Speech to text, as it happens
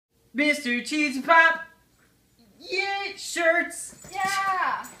Mr. Cheesy Pop! Yay! Shirts!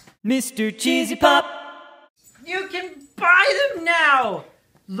 Yeah! Mr. Cheesy Pop! You can buy them now!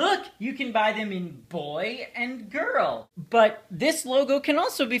 Look, you can buy them in boy and girl. But this logo can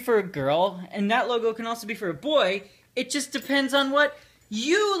also be for a girl, and that logo can also be for a boy. It just depends on what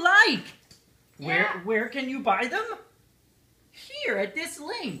you like. Yeah. Where can you buy them? Here, at this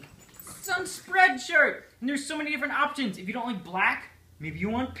link. It's on Spreadshirt. And there's so many different options. If you don't like black, maybe you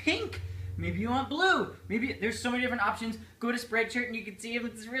want pink. Maybe you want blue. Maybe there's so many different options. Go to Spreadshirt and you can see him.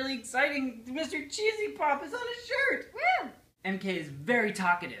 It's really exciting. Mr. Cheesy Pop is on a shirt. Woo! MK is very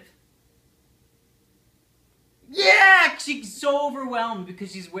talkative. Yeah! She's so overwhelmed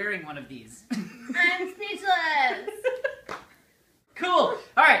because she's wearing one of these. I'm speechless! Cool!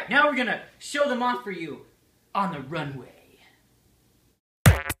 Alright, now we're gonna show them off for you on the runway.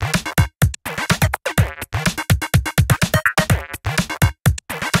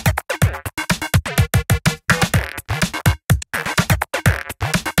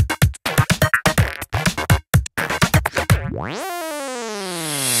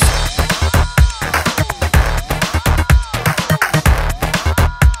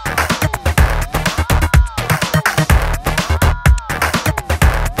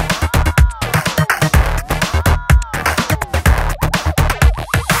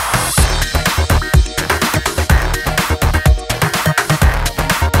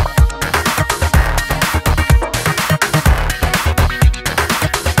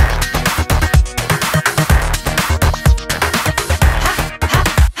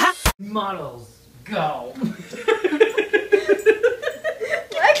 Models, go!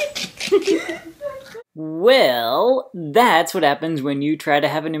 Well, that's what happens when you try to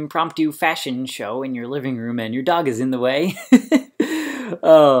have an impromptu fashion show in your living room and your dog is in the way.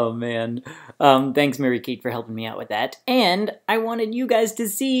 Oh, man. Thanks, Mary Kate, for helping me out with that. And I wanted you guys to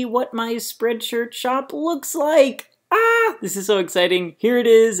see what my Spreadshirt shop looks like. Ah, this is so exciting. Here it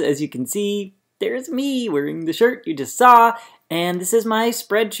is. As you can see, there's me wearing the shirt you just saw. And this is my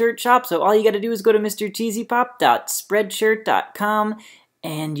Spreadshirt shop. So all you got to do is go to mrcheezypop.spreadshirt.com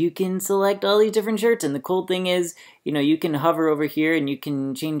and you can select all these different shirts. And the cool thing is, you know, you can hover over here and you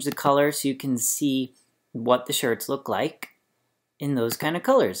can change the color so you can see what the shirts look like in those kind of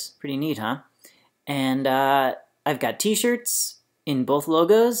colors. Pretty neat, huh? And I've got t-shirts in both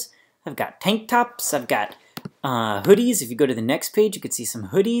logos. I've got tank tops. I've got hoodies. If you go to the next page, you can see some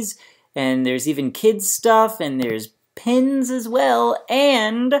hoodies. And there's even kids stuff, and there's pins as well,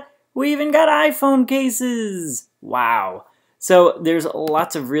 and we even got iPhone cases! Wow. So there's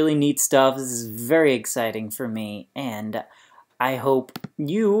lots of really neat stuff. This is very exciting for me, and I hope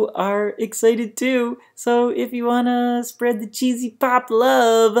you are excited too. So if you want to spread the Cheesy Pop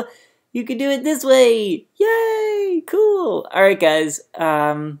love, you can do it this way. Yay! Cool! Alright guys,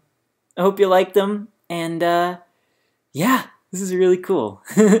 I hope you like them, and yeah. This is really cool.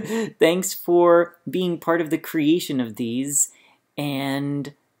 Thanks for being part of the creation of these,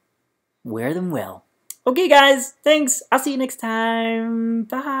 and wear them well. Okay, guys, thanks. I'll see you next time.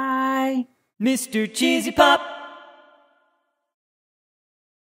 Bye. Mr. Cheesy Pop.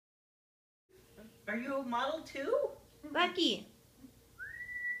 Are you a model too? Lucky.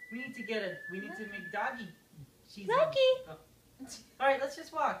 We need to make doggy cheesy. Lucky. Oh. All right, let's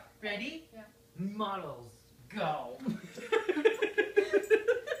just walk. Ready? Yeah. Models, go.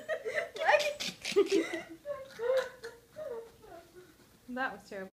 That was terrible.